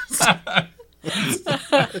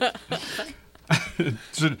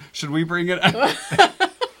 Should we bring it? It's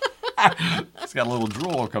got a little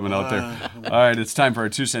drool coming out there. All right, it's time for our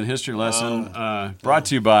 2-cent history lesson, brought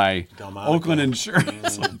to you by Oakland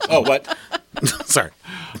Insurance. Oh, what? Sorry.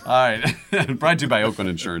 All right, brought to you by Oakland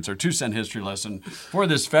Insurance. Our 2-cent history lesson for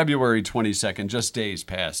this February 22nd, just days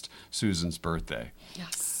past Susan's birthday.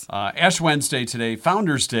 Yes. Ash Wednesday today,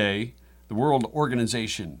 Founders Day, the World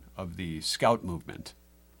Organization of the Scout Movement.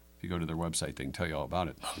 If you go to their website, they can tell you all about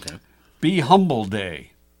it. Okay. Be Humble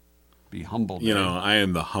Day. Be Humble Day. You know, I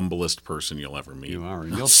am the humblest person you'll ever meet. You are. And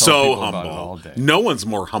you'll tell So people about it all humble. day. No one's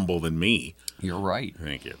more humble than me. You're right.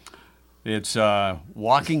 Thank you. It's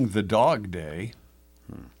Walking the Dog Day.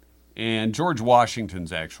 And George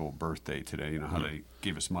Washington's actual birthday today. You know how they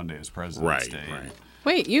gave us Monday as President's Day. Right.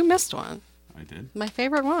 Wait, you missed one. I did? My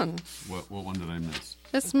favorite one. What one did I miss?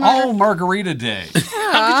 It's Oh, Margarita Day. It's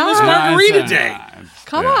Margarita Yeah, Day.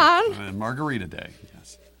 Come on. Margarita Day,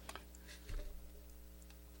 yes.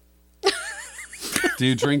 Do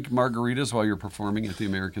you drink margaritas while you're performing at the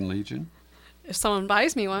American Legion? If someone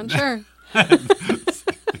buys me one, sure.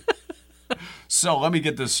 So let me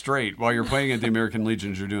get this straight. While you're playing at the American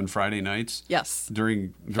Legions, you're doing Friday nights Yes.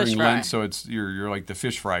 during Fish Lent. fry. So it's you're like the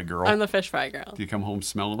fish fry girl. I'm the fish fry girl. Do you come home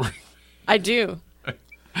smelling like? I do.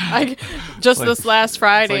 This last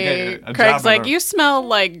Friday, a Craig's job like, of a- "You smell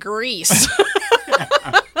like grease."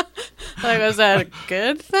 Like, was that a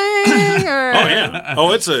good thing, or Oh, yeah.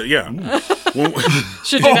 Oh, it's a, yeah.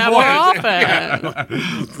 should do that more often?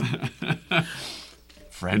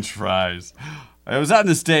 French fries. It was on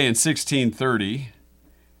this day in 1630,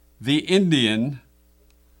 the Indian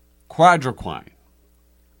Quadriquine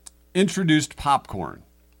introduced popcorn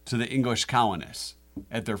to the English colonists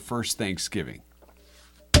at their first Thanksgiving.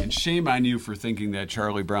 And shame on you for thinking that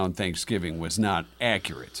Charlie Brown Thanksgiving was not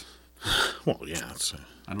accurate. Well, yeah. It's,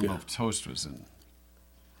 I don't know if toast was in.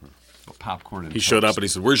 But popcorn and he toast. showed up and he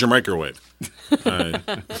said, "Where's your microwave?"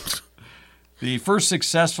 The first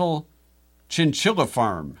successful chinchilla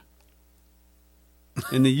farm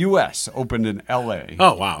in the U.S. opened in L.A.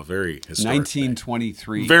 Oh, wow. Very historic.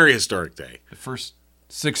 1923. Very historic day. The first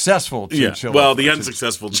successful Yeah. chinchilla. Well, the farm.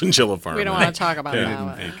 unsuccessful chinchilla farm. We don't want to talk about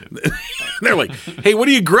that. Didn't make it. They're like, "Hey, what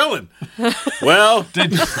are you grilling?" Well,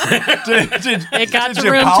 Did It got did to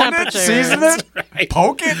you room pound temperature. it, season it,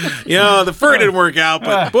 poke it? you know, the fur didn't work out,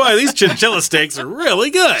 but boy, these chinchilla steaks are really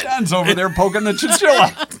good. John's over there poking the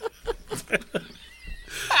chinchilla.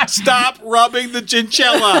 Stop rubbing the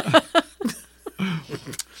chinchilla.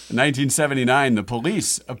 In 1979, the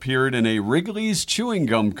Police appeared in a Wrigley's chewing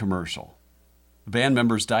gum commercial. The band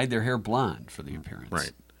members dyed their hair blonde for the appearance.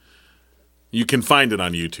 Right. You can find it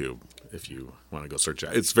on YouTube if you want to go search it.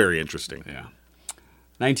 It's very interesting. Yeah.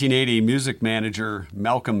 1980, music manager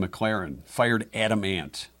Malcolm McLaren fired Adam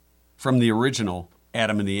Ant from the original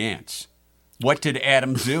Adam and the Ants. What did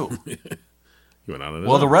Adam do? You went on it.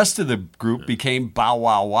 Well, the rest of the group became Bow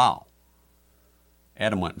Wow Wow.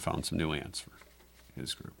 Adam went and found some new ants for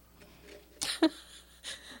his group.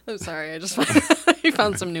 I'm sorry. I just he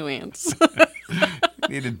found some new ants.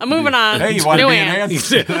 I'm moving on. Hey, you want to New be an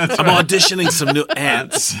ants. ant? I'm auditioning some new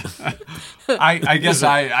ants. I guess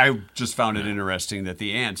I just found it interesting that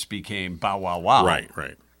the ants became Bow Wow Wow. Right.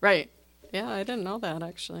 Right. Yeah, I didn't know that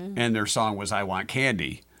actually. And their song was I Want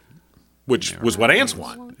Candy. Which was what ants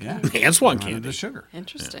want. Yeah. Ants want Wanted candy. the sugar.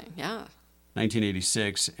 Interesting. Yeah.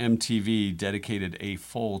 1986, MTV dedicated a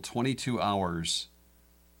full 22 hours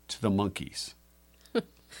to the Monkees, That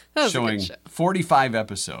was a showing good show. 45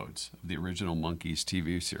 episodes of the original Monkees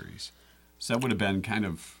TV series. So that would have been kind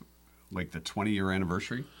of like the 20-year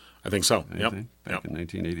anniversary, I think so. I Yep. think, back in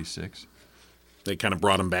 1986. They kind of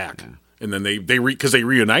brought him back. And then because they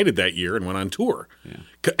reunited that year and went on tour. Yeah.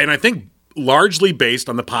 And I think largely based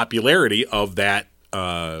on the popularity of that,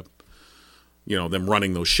 them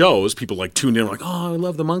running those shows, people like tuned in like, oh, I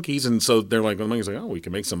love the Monkees. And so they're like, the Monkees like, oh, we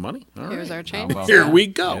can make some money. Here's our change. Here we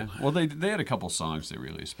go. Yeah. Well, they had a couple songs they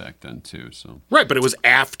released back then too. So right, but it was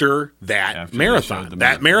after that marathon.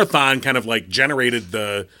 That marathon kind of like generated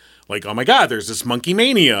the like, oh my God, there's this Monkey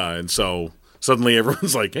Mania, and so suddenly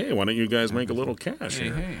everyone's like, hey, why don't you guys make a little cash?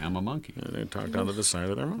 Hey, I'm a monkey. And they talk down to the side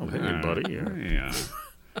of their mouth. Hey, buddy. Yeah.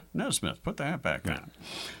 No, Smith, put the hat back on.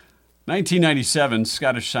 1997,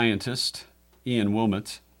 Scottish scientist Ian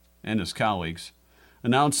Wilmot and his colleagues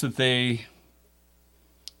announced that they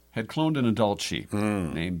had cloned an adult sheep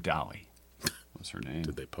named Dolly. What's her name?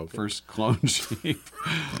 Did they poke First cloned sheep.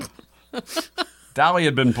 Dolly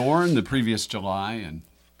had been born the previous July and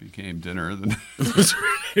became dinner in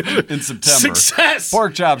September. Success!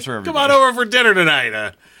 Pork chops for everybody. Come on over for dinner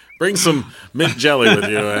tonight. Bring some mint jelly with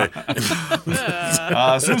you.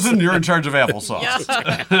 Susan, you're in charge of applesauce.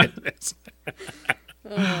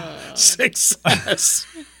 Success.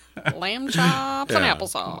 Lamb chops and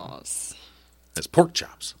applesauce. That's pork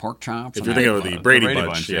chops. Pork chops. If you're thinking of the Brady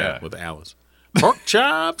Bunch, with Alice. Pork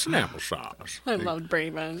chops and applesauce. I loved Brady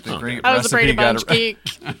Bunch. Great I was a Brady recipe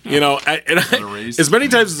Bunch geek. As many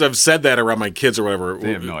times as I've said that around my kids or whatever,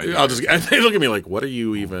 They have no idea. They look at me like, "What are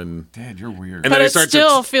you even?" Dad, you're weird. And But then I it start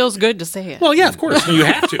still feels good to say it. Well, yeah, of course, you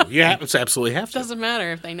have to. You absolutely have to. Doesn't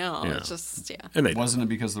matter if they know. It's just, And they Wasn't it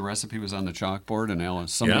because the recipe was on the chalkboard and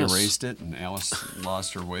somebody Yes. erased it and Alice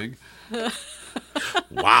lost her wig?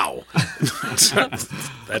 wow,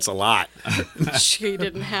 that's a lot. she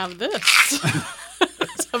didn't have this.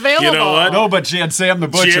 It's available. You know what? No, but she had Sam the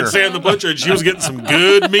Butcher. She had Sam the Butcher, and she was getting some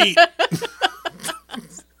good meat.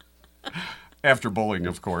 After bowling,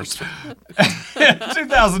 of course. In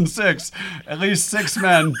 2006, at least 6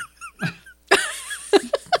 men.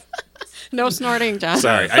 No snorting, John.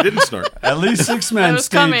 Sorry, I didn't snort. At least 6 men It was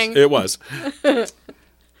coming. It was.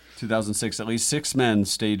 2006, at least 6 men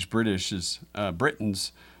staged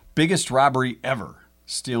Britain's biggest robbery ever,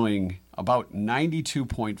 stealing about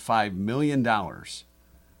 $92.5 million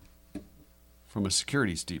from a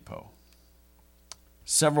securities depot.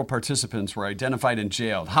 Several participants were identified and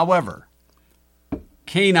jailed. However,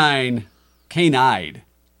 K-eyed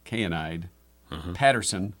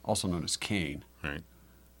Patterson, also known as Kane, Right.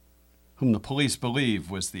 whom the police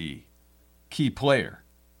believe was the key player,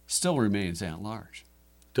 still remains at large.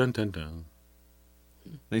 Dun dun dun.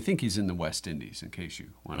 They think he's in the West Indies, in case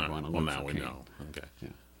you want to go on a look Well, now for we Kane. know. Okay.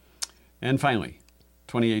 And finally,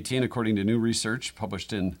 2018, according to new research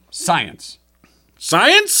published in Science,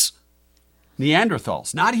 Science?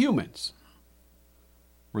 Neanderthals, not humans,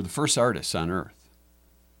 were the first artists on Earth,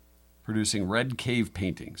 producing red cave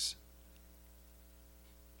paintings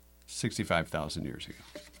 65,000 years ago.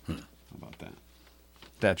 How about that?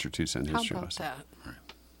 That's your 2-cent How history about lesson. that?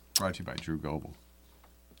 Brought to you by Drew Goebel.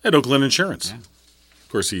 At Oakland Insurance. Yeah. Of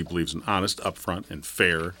course, he believes in honest, upfront, and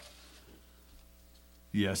fair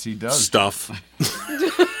Yes, he does. stuff.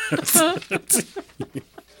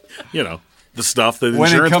 The stuff that When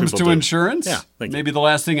insurance it comes people to do. insurance, Yeah, thank you. maybe the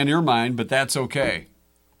last thing on your mind, but that's okay.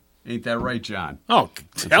 Ain't that right, John? Oh,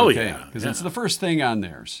 hell yeah. Because Yeah. it's the first thing on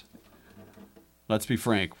theirs. Let's be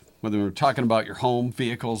frank. Whether we're talking about your home,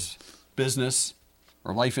 vehicles, business,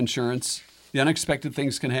 or life insurance, the unexpected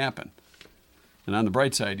things can happen. And on the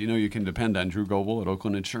bright side, you can depend on Drew Goebel at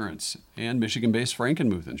Oakland Insurance and Michigan-based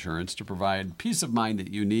Frankenmuth Insurance to provide peace of mind that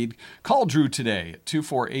you need. Call Drew today at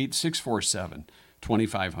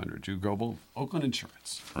 248-647-2500. Drew Goebel, Oakland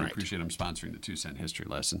Insurance. I Right. appreciate him sponsoring the 2-cent history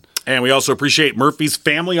lesson. And we also appreciate Murphy's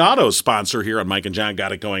Family Auto, sponsor here on Mike and John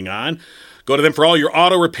Got It Going On. Go to them for all your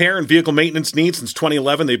auto repair and vehicle maintenance needs. Since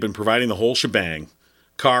 2011, they've been providing the whole shebang.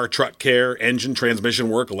 Car, truck care, engine, transmission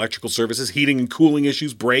work, electrical services, heating and cooling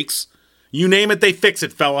issues, brakes. You name it, they fix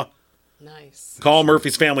it, fella. Nice. Call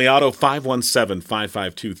Murphy's Family Auto,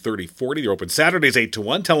 517-552-3040. They're open Saturdays 8 to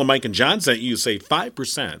 1. Tell them Mike and John sent you. Save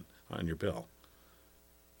 5% on your bill.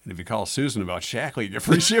 And if you call Susan about Shackley, you get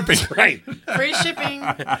free shipping. Right. Free shipping.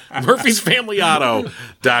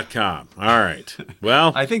 Murphy'sFamilyAuto.com. All right.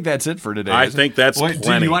 Well, I think that's it for today. I isn't think it? that's Wait, do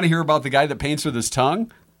plenty. you want to hear about the guy that paints with his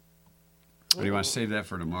tongue? Or do you want to save that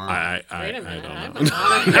for tomorrow? I Wait a minute. don't I'm know.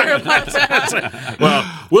 not hear about that. Well,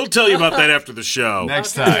 we'll tell you about that after the show.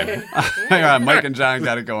 Next time. Hang on, Mike and John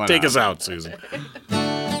got it going Take on. us out, Susan.